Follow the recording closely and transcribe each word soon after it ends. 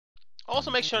Also,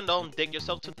 make sure don't dig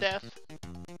yourself to death,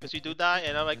 because you do die.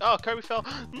 And I'm like, oh, Kirby fell.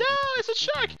 No, it's a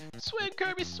shark. Swim,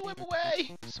 Kirby, swim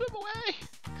away, swim away.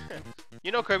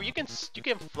 You know, Kirby, you can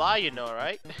fly. You know,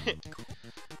 right?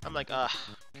 I'm like,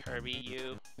 Kirby,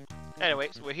 you.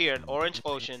 Anyways, we're here in Orange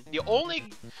Ocean. The only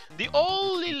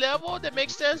level that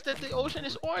makes sense that the ocean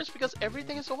is orange because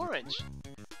everything is orange.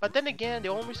 But then again, the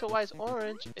only reason why it's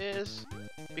orange is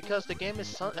because the game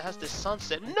has this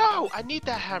sunset. No! I need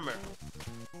that hammer.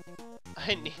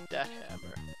 I need that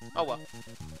hammer. Oh well.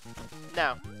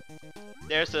 Now,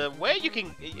 there's a way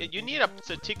you need a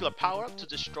particular power up to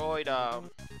destroy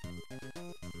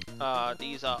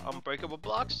these unbreakable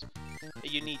blocks.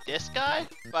 You need this guy,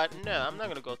 but no, I'm not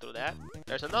gonna go through that.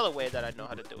 There's another way that I know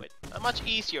how to do it. A much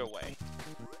easier way.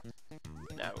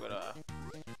 Now we're gonna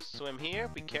swim here,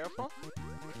 be careful.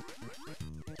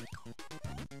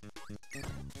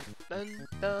 Dun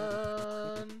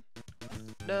dun.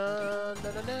 Dun,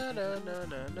 dun, dun, dun, dun, dun,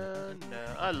 dun, dun,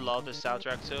 dun. I love the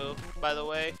soundtrack too, by the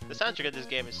way. The soundtrack of this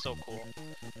game is so cool.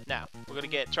 Now, we're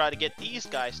gonna try to get these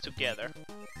guys together.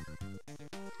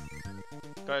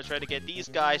 Gotta try to get these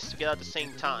guys together at the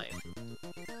same time.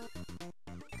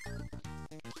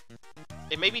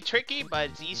 It may be tricky, but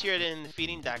it's easier than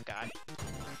defeating that guy.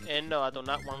 And no, I do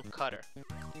not want Cutter.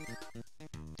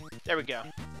 There we go.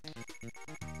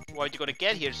 What you're gonna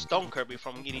get here is Stone Kirby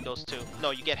from eating those two. No,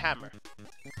 you get Hammer.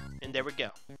 And there we go.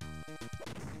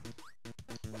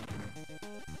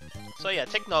 So yeah,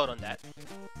 take note on that.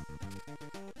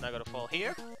 Not gonna fall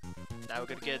here. Now we're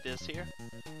gonna get this here.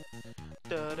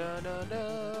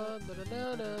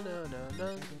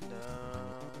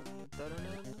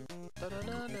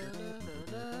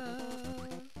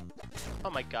 Oh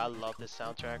my god, I love this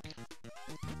soundtrack.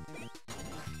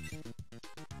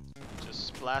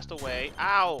 Just blast away.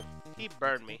 Ow! He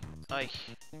burned me. Ay.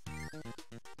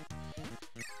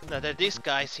 Now there are these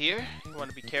guys here. You want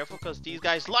to be careful because these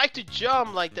guys like to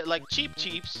jump like that, like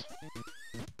cheeps.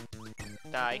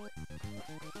 Die.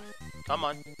 Come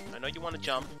on. I know you want to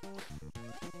jump.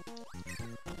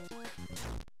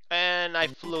 And I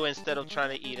flew instead of trying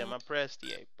to eat him. I pressed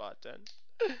the A button.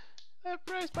 I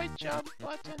pressed my jump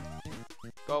button.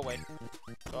 Go away.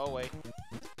 Go away.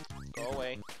 Go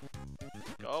away.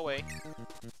 Go away.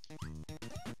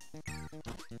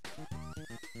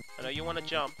 I know you want to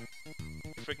jump.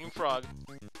 You freaking frog.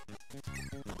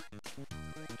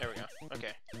 There we go.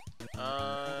 Okay.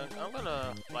 I'm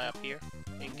gonna fly up here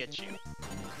and get you.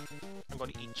 I'm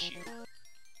gonna eat you.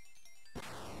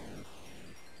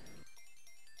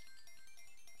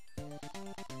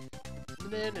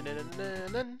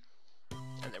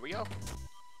 And there we go.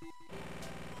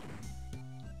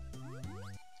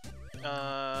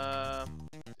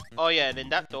 Oh yeah, and in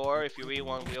that door, if you really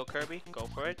want real Kirby, go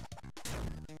for it.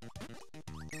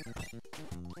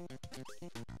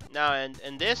 Now,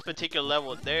 in this particular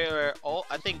level,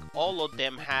 I think all of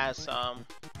them has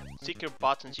secret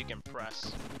buttons you can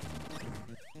press.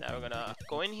 Now we're gonna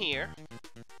go in here.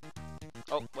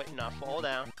 Oh wait, no, fall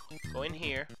down. Go in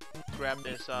here, grab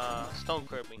this Stone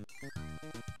Kirby,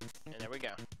 and there we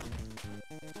go.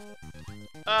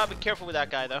 Be careful with that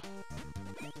guy though.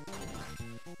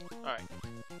 All right,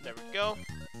 there we go.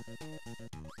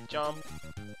 Jump,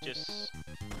 just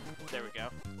there we go.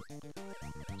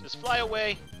 Just fly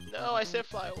away. No, I said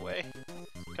fly away.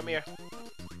 Come here.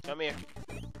 Come here.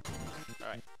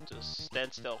 Alright, just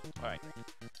stand still. Alright.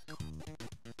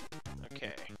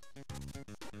 Okay.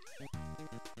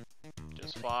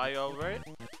 Just fly over it.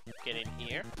 Get in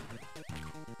here.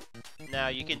 Now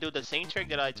you can do the same trick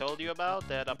that I told you about.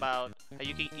 How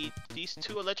you can eat these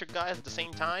two electric guys at the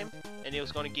same time. And it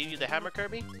was going to give you the Hammer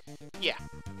Kirby. Yeah,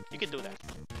 you can do that.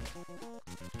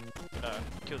 Gonna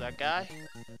kill that guy.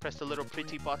 Press the little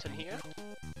pretty button here.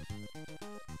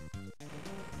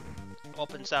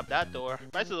 Opens up that door.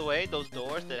 By the way, those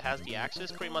doors that has the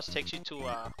axis pretty much takes you to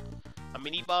a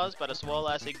mini boss, but as well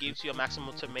as it gives you a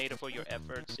maximum tomato for your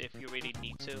efforts if you really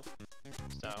need to.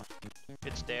 So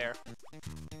it's there.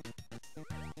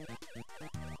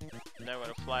 Now we're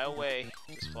gonna fly away.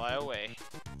 Just fly away.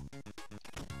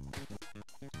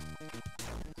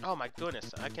 Oh my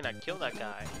goodness, I cannot kill that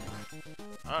guy.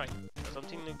 Alright,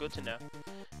 something good to know.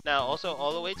 Now, also,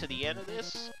 all the way to the end of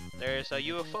this, there's a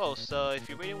UFO. So if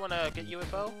you really want to get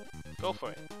UFO, go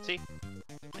for it. See?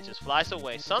 It just flies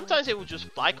away. Sometimes it will just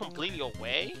fly completely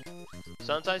away.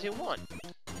 Sometimes it won't.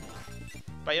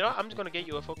 But you know what? I'm just going to get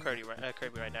UFO Kirby right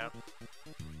now.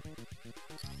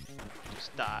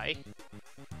 Just die.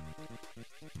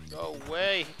 Go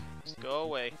away. Just go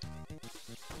away.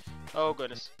 Oh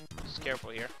goodness. Just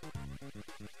careful here.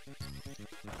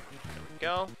 There we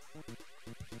go.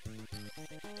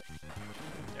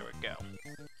 There we go.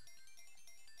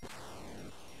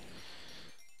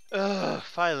 Ugh,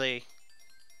 finally.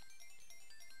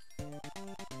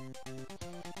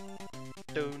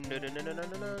 And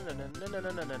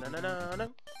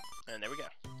there we go.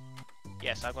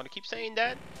 Yes, I'm gonna keep saying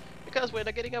that because we're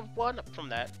not getting a 1 up from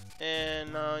that.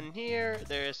 And on here,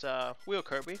 there's Wheel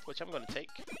Kirby, which I'm gonna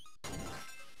take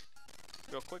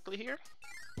real quickly here.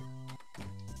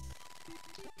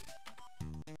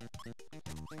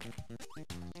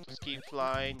 Just keep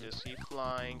flying, just keep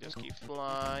flying, just keep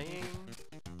flying.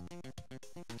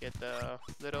 Get the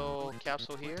little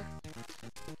capsule here.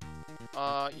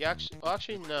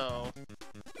 Actually no.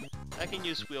 I can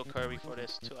use Wheel Kirby for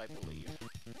this too, I believe.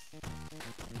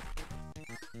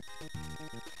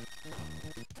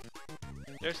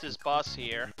 There's this boss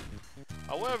here.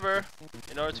 However,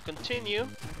 in order to continue,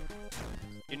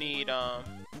 you need oh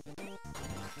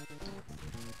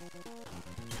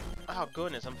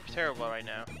goodness, I'm terrible right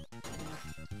now.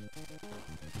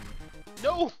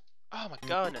 No! Oh my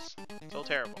goodness, so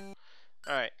terrible.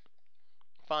 Alright,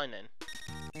 fine then.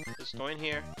 Just go in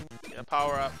here, get a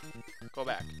power up, go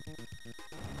back.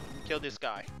 Kill this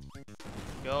guy.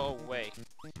 Go away.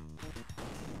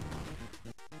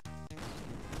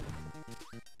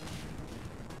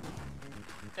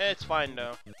 It's fine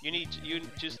though. You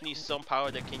just need some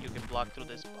power that you can block through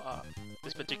this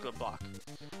this particular block.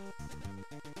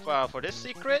 For this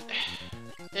secret,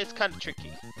 it's kind of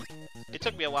tricky. It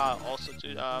took me a while also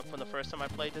to from the first time I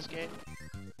played this game.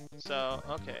 So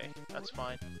okay, that's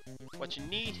fine. What you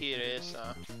need here is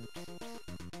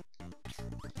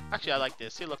actually I like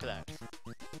this. See, look at that.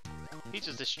 He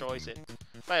just destroys it.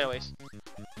 But anyways,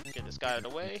 get this guy out of the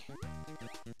way.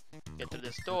 Get through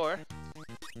this door.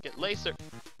 Get Laser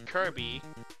Kirby.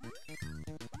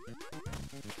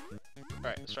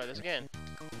 Alright, let's try this again.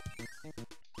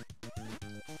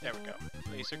 There we go.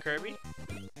 Laser Kirby.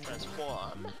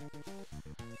 Transform.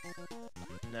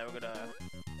 Now we're gonna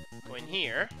go in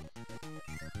here.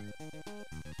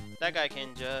 That guy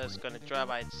can just gonna drive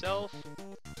by itself.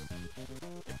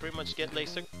 And pretty much get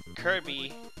Laser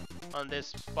Kirby on this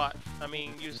spot. I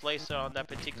mean, use laser on that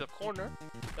particular corner.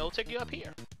 It'll take you up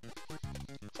here.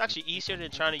 It's actually easier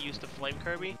than trying to use the Flame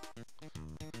Kirby.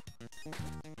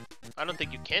 I don't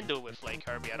think you can do it with Flame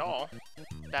Kirby at all,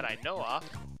 that I know of.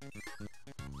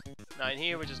 Now in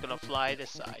here, we're just gonna fly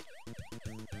this side.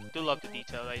 Do love the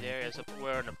detail right there. As if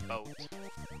we're on a boat.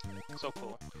 So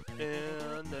cool.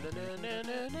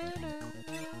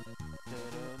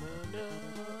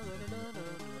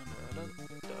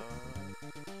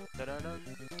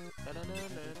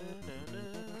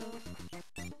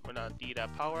 We're not need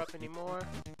that power up anymore.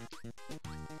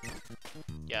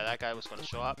 Yeah, that guy was gonna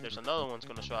show up. There's another one's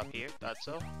gonna show up here. That's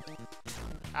so.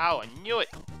 Ow! I knew it.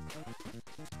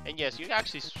 And yes, you can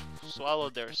actually swallow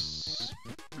their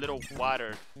little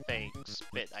water thing,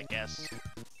 spit, I guess.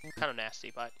 Kind of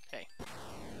nasty, but hey.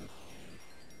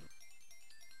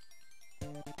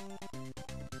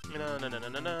 No.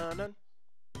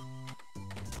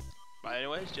 But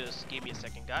anyways, just give me a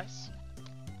second, guys.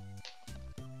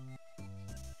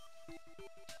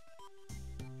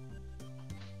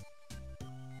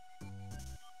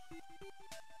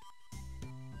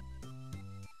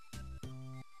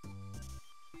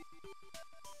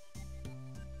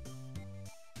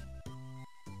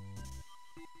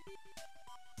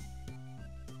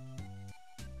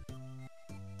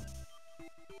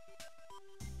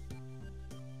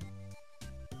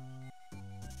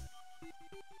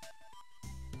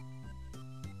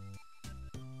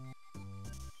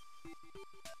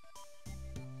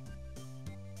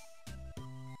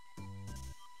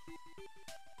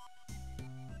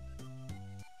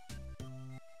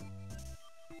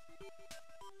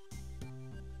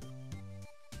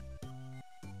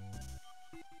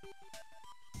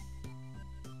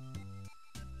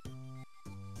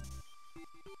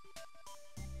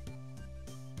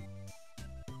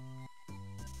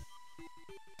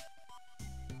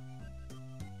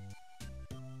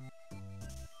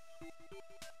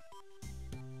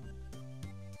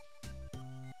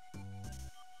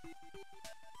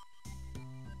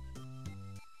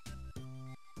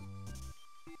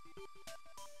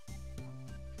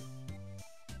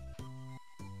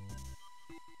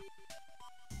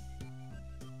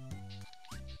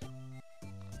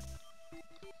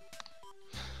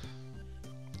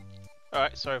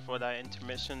 Alright, sorry for that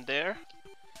intermission there.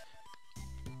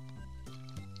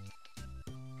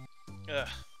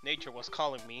 Nature was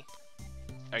calling me.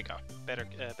 There you go. Better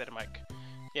mic.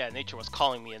 Yeah, nature was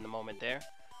calling me in the moment there.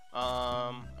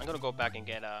 I'm gonna go back and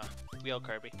get Wheel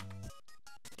Kirby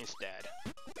instead.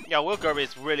 Yeah, Wheel Kirby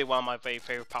is really one of my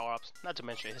favorite power-ups. Not to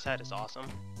mention his hat is awesome.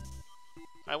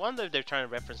 I wonder if they're trying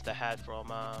to reference the hat from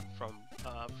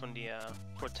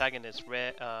protagonist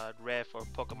Red for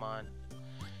Pokemon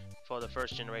for the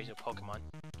first generation of Pokemon.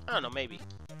 I don't know, maybe.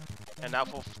 And now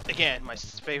for again my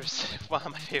favorite, one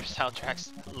of my favorite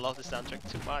soundtracks. I love the soundtrack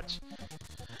too much.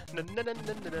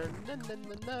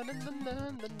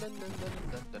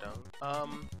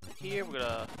 Here we're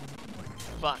gonna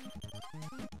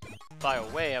fly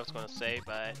away. I was gonna say,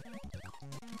 but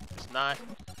it's not.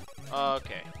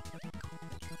 Okay.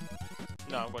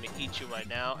 No, I'm gonna eat you right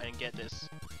now and get this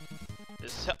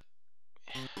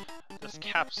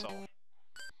capsule.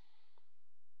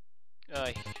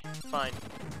 Fine.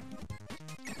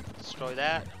 Destroy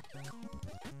that.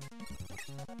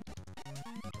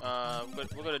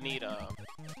 We're gonna need a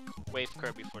Wave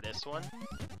Kirby for this one.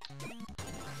 There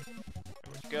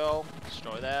we go.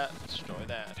 Destroy that. Destroy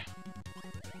that.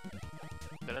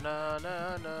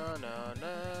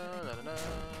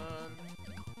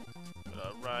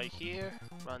 Right here.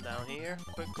 Run down here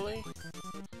quickly.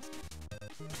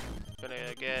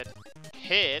 Gonna get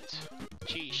hit.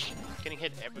 Sheesh. Getting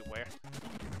hit everywhere.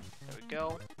 There we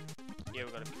go. Yeah,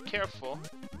 we're gonna be careful.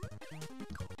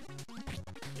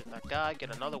 Get that guy.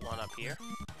 Get another one up here.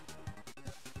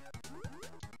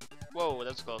 Whoa,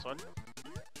 that's a close one.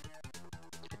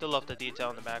 I do love the detail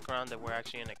in the background that we're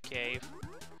actually in a cave.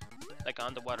 Like an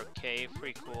underwater cave.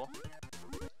 Pretty cool.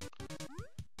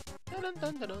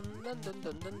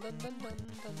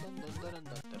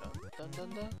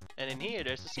 And in here,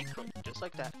 there's a secret. Just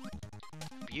like that.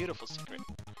 Beautiful secret.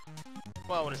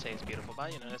 Well, I wouldn't say it's beautiful,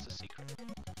 but you know, that's a secret.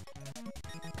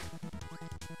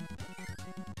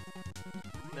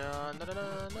 I'm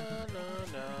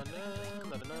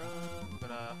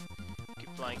gonna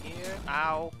keep flying here.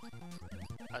 Ow!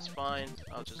 That's fine.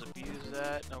 I'll just abuse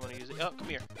that. I'm gonna use it. Oh, come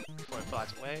here. Before it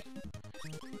flies away.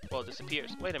 Well, it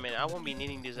disappears. Wait a minute. I won't be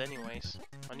needing these anyways.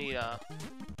 I need a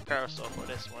parasol for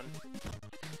this one.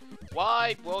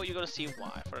 Why? Well, you're gonna see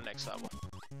why for the next level.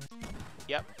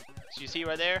 Yep. So you see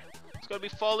right there? It's gonna be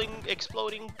falling,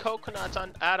 exploding coconuts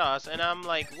at us, and I'm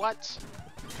like, what?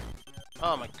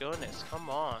 Oh my goodness! Come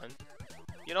on.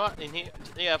 You know what? In here,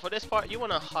 yeah. For this part, you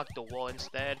wanna hug the wall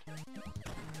instead.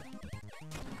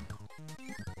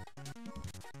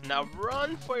 Now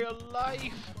run for your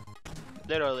life!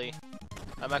 Literally.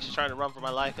 I'm actually trying to run for my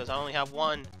life because I only have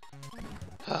one.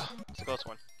 It's a close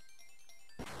one.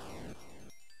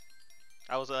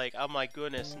 I was like, oh my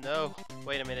goodness, no.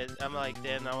 Wait a minute. I'm like,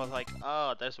 then I was like,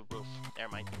 oh, there's a roof.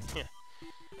 Never mind.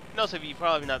 And also, if you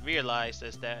probably not realized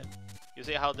is that, you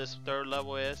see how this third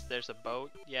level is? There's a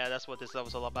boat. Yeah, that's what this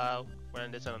level's all about. We're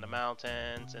in this on the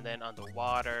mountains and then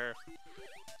underwater.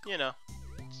 You know,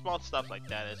 small stuff like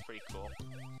that is pretty cool.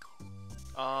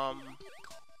 Alright,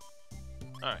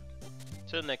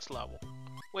 to the next level.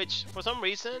 Which, for some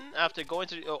reason, after going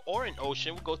to the Orange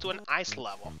Ocean, we go to an ice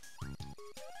level.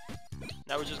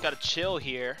 Now we just gotta chill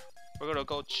here. We're gonna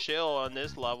go chill on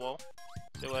this level.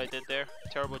 See what I did there?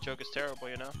 Terrible joke is terrible,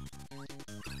 you know?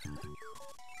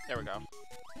 There we go.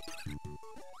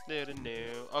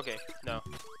 Okay, no.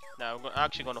 Now I'm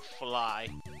actually gonna fly.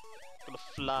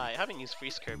 I haven't used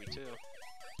Freeze Kirby too.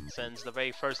 Since the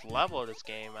very first level of this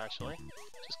game, actually.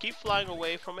 Just keep flying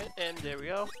away from it, and there we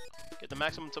go. Get the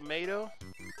maximum tomato.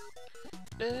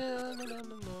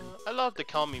 I love the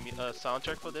Call Me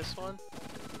soundtrack for this one.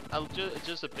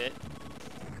 Just a bit.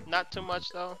 Not too much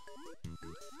though.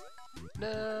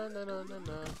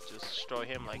 Just destroy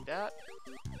him like that.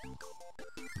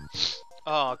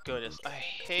 Oh goodness, I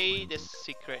hate this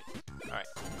secret. Alright,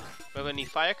 we're gonna need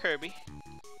Fire Kirby.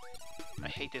 I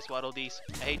hate this Waddle Dees.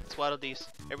 I hate this Waddle Dees.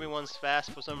 Everyone's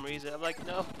fast for some reason. I'm like,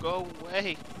 no, go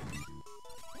away.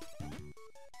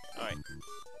 Alright.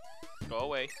 Go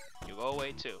away. You go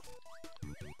away too.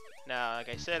 Now, like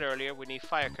I said earlier, we need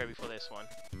Fire Kirby for this one.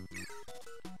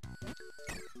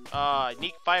 I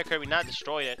need Fire Kirby, not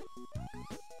destroy it.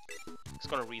 It's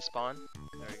gonna respawn.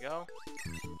 There we go.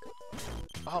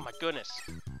 Oh my goodness.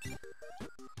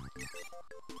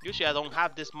 Usually I don't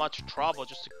have this much trouble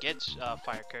just to get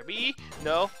Fire Kirby.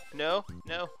 No.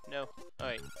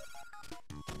 Alright.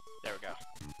 There we go.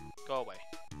 Go away.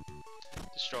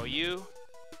 Destroy you.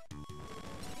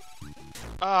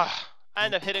 I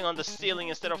end up hitting on the ceiling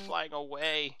instead of flying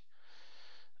away.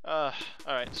 Alright,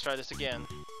 let's try this again.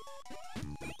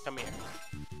 Come here.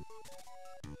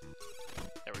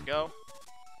 There we go.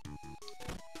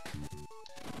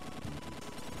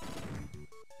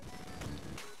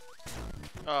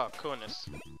 Oh, goodness.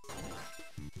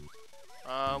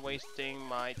 Wasting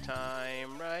my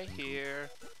time right here.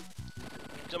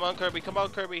 Come on, Kirby. Come on,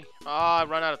 Kirby. I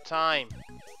run out of time.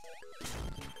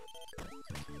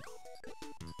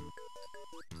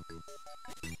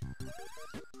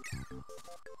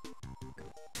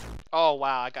 Oh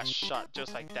wow, I got shot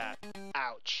just like that.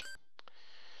 Ouch.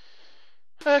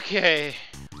 Okay,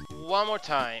 one more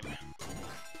time.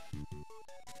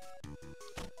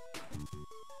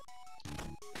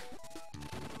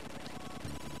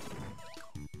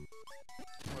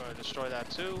 We're gonna destroy that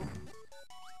too.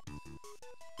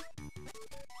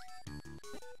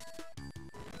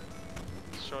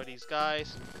 Destroy these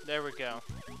guys. There we go.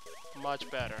 Much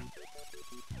better.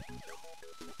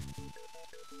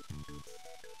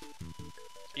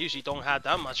 Usually don't have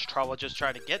that much trouble just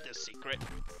trying to get this secret.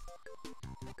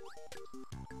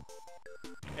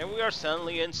 And we are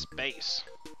suddenly in space.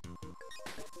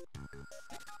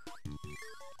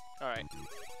 Alright.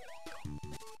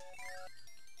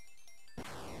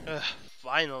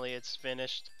 Finally it's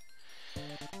finished.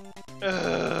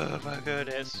 My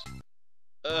goodness.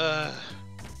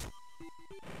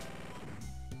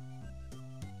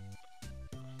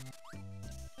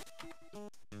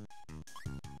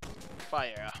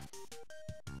 Fire.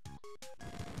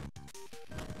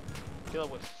 Kill it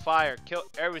with fire. Kill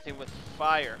everything with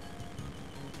fire.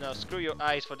 No, screw your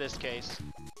eyes for this case.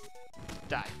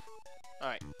 Die.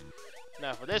 Alright.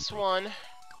 Now for this one,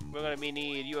 we're gonna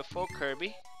need UFO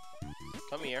Kirby.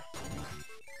 Come here.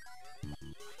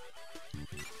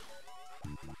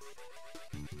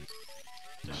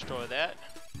 Destroy that.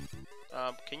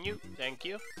 Can you? Thank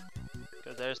you.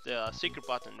 Because there's the secret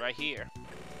button right here.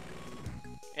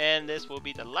 And this will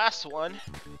be the last one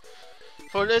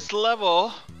for this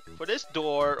level, for this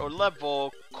door or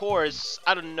level course.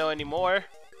 I don't know anymore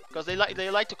because they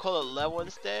like to call it level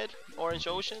instead. Orange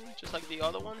Ocean, just like the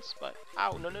other ones. But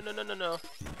ow, no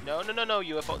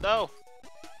UFO, no.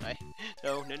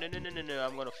 No.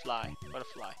 I'm gonna fly.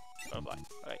 All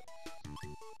right.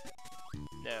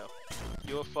 No.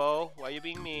 UFO, why you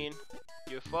being mean?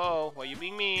 UFO, why you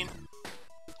being mean?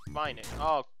 Find it.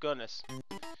 Oh goodness.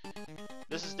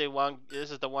 This is the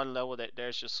one level that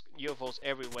there's just UFOs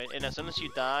everywhere, and as soon as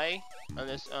you die on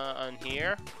this on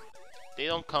here,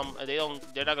 they're not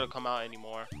gonna come out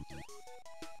anymore.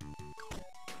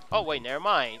 Oh wait, never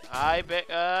mind. I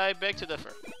beg to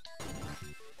differ.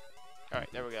 Alright,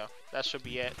 there we go. That should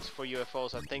be it for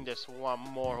UFOs. I think there's one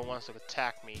more who wants to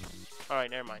attack me.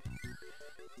 Alright, never mind.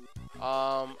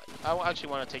 I actually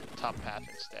want to take the top path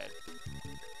instead.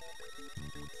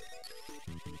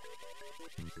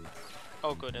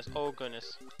 Oh goodness, oh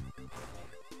goodness.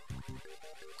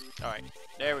 Alright,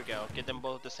 there we go. Get them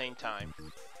both at the same time.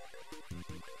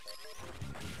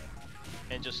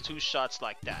 And just 2 shots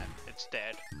like that. It's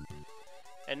dead.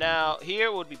 And now,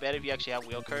 here would be better if you actually have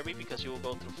Wheel Kirby because you will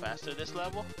go through faster this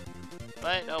level.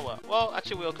 But, oh well. Well,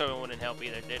 actually Wheel Kirby wouldn't help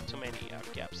either. There are too many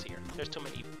gaps here. There's too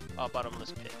many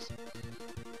bottomless pits.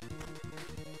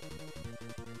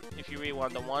 If you really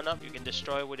want the 1-up, you can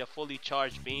destroy it with a fully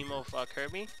charged beam of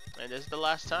Kirby. And this is the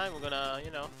last time we're gonna,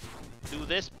 you know, do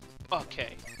this.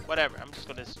 Okay, whatever. I'm just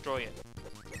gonna destroy it.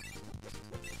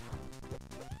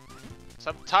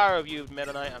 So I'm tired of you,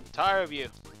 Meta Knight. I'm tired of you.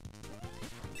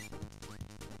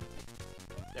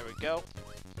 There we go.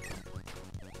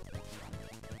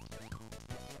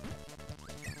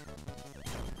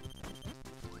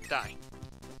 Die.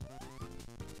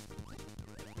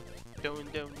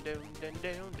 Down. There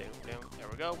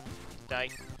we go. Die.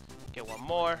 Get one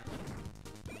more.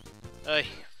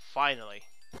 Finally.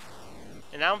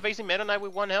 And now I'm facing Meta Knight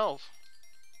with 1 health.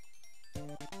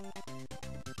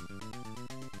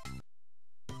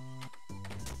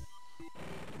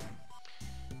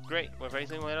 Great, we're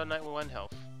facing Meta Knight with 1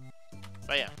 health.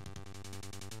 But yeah.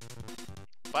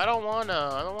 But I don't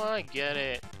wanna get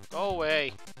it. Go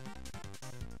away.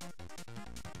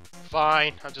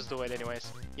 Fine, I'll just do it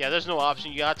anyways. Yeah, there's no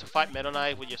option. You have to fight Meta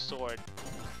Knight with your sword.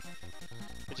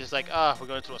 Which is like, we're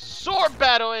going through a sword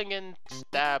battle and getting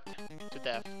stabbed to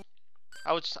death.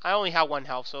 I only have 1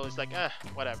 health, so it's like,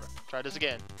 whatever. Try this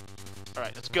again.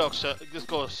 Alright, let's go, let's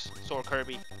go, Sword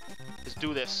Kirby. Let's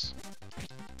do this.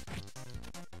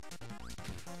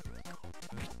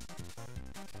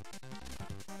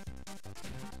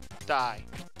 Die.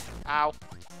 Ow.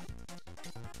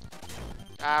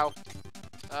 Ow.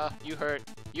 You hurt.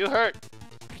 You hurt!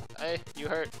 Hey, you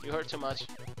hurt. You hurt too much.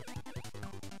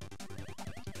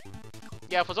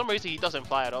 Yeah, for some reason he doesn't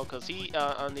fly at all, because he,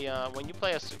 on the, when you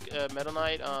play a Meta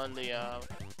Knight on the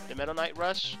Meta Knight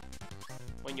Rush,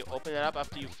 when you open it up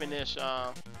after you finish,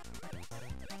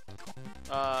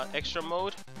 extra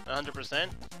mode, 100%.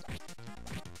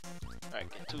 Alright,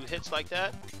 get 2 hits like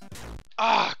that.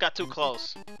 Got too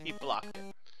close. He blocked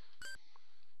it.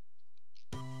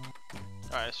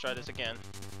 Alright, let's try this again.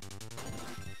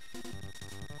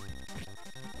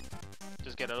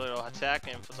 Just get a little attack,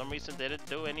 and for some reason didn't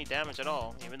do any damage at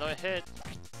all, even though it hit.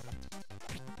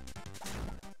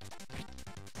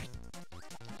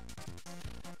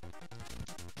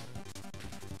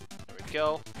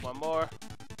 go. One more.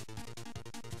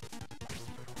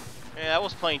 Yeah, I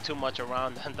was playing too much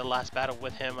around in the last battle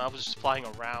with him. I was just flying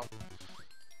around.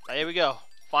 But here we go.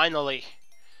 Finally.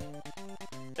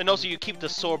 And also you keep the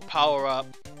sword power up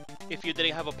if you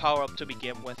didn't have a power up to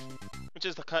begin with. Which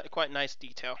is a quite nice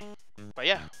detail. But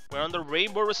yeah, we're on the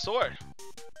Rainbow Resort.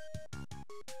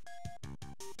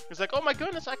 It's like, oh my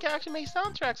goodness, I can actually make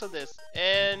soundtracks of this.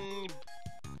 And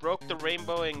broke the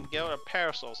rainbow and get a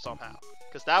parasol somehow.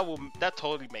 Because that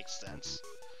totally makes sense.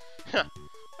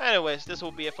 Anyways, this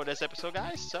will be it for this episode,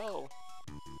 guys. So,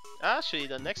 actually,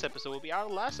 the next episode will be our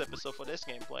last episode for this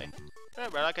gameplay.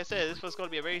 Remember, like I said, this was going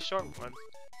to be a very short one.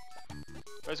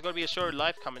 Or it's going to be a short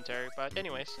live commentary. But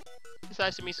anyways, it's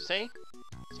nice to meet you, saying.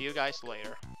 See you guys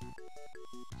later.